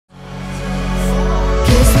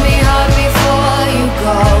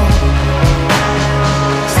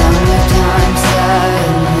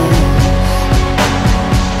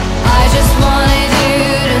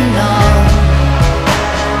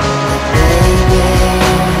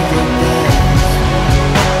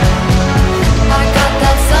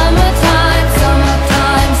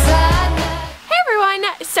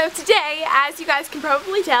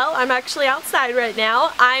tell, I'm actually outside right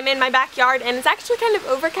now. I'm in my backyard and it's actually kind of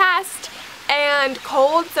overcast and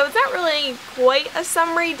cold, so it's not really quite a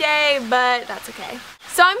summery day, but that's okay.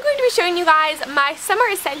 So I'm going to be showing you guys my summer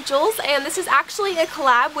essentials, and this is actually a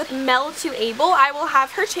collab with Mel to Able. I will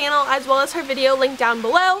have her channel as well as her video linked down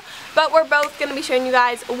below, but we're both going to be showing you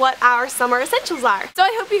guys what our summer essentials are. So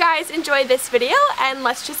I hope you guys enjoyed this video, and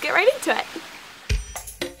let's just get right into it.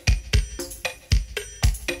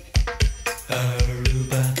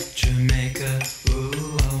 Aruba, Jamaica,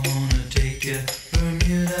 ooh, I wanna take you,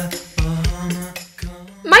 Bermuda, Bahama.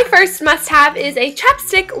 My first must-have is a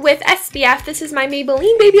chapstick with SPF. This is my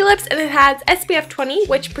Maybelline Baby Lips, and it has SPF 20,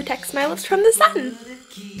 which protects my lips from the sun.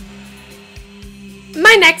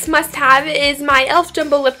 My next must-have is my e.l.f.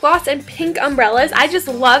 Jumbo Lip Gloss and pink umbrellas. I just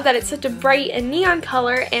love that it's such a bright and neon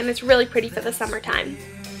color, and it's really pretty for the summertime.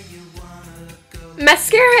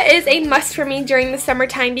 Mascara is a must for me during the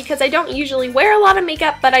summertime because I don't usually wear a lot of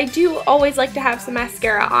makeup, but I do always like to have some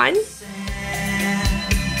mascara on.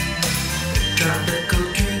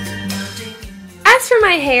 As for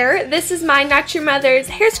my hair, this is my Not Your Mother's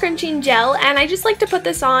hair scrunching gel, and I just like to put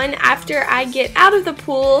this on after I get out of the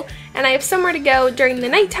pool and I have somewhere to go during the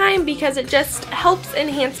nighttime because it just helps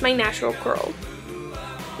enhance my natural curl.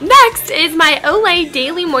 Next is my Olay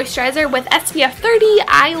Daily Moisturizer with SPF 30.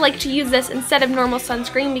 I like to use this instead of normal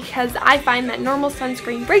sunscreen because I find that normal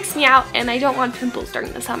sunscreen breaks me out and I don't want pimples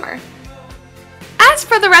during the summer. As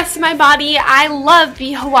for the rest of my body, I love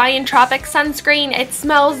the Hawaiian Tropic sunscreen. It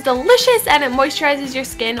smells delicious and it moisturizes your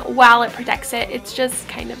skin while it protects it. It's just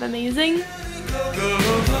kind of amazing.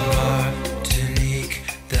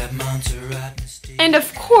 And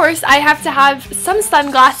of course, I have to have some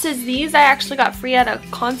sunglasses. These I actually got free at a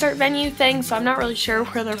concert venue thing, so I'm not really sure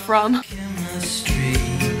where they're from.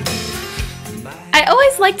 I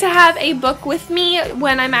always like to have a book with me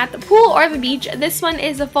when I'm at the pool or the beach. This one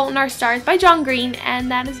is The Fault in Our Stars by John Green,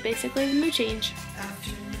 and that is basically the mood change.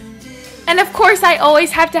 And of course, I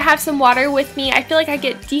always have to have some water with me. I feel like I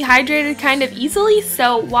get dehydrated kind of easily,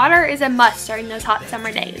 so water is a must during those hot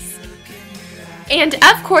summer days. And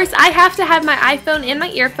of course, I have to have my iPhone and my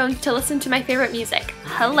earphones to listen to my favorite music.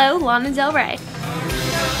 Hello, Lana Del Rey.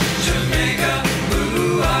 Jamaica,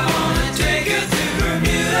 ooh, I wanna take you to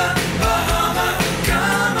Bermuda, Bahama.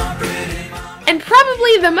 And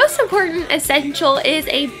probably the most important essential is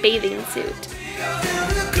a bathing suit.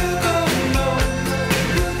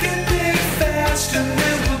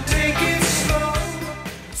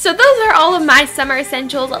 So those are all of my summer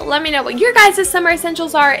essentials. Let me know what your guys' summer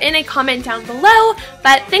essentials are in a comment down below.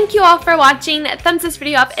 But thank you all for watching. Thumbs this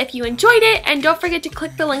video up if you enjoyed it. And don't forget to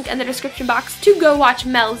click the link in the description box to go watch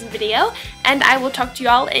Mel's video. And I will talk to you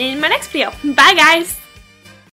all in my next video. Bye guys!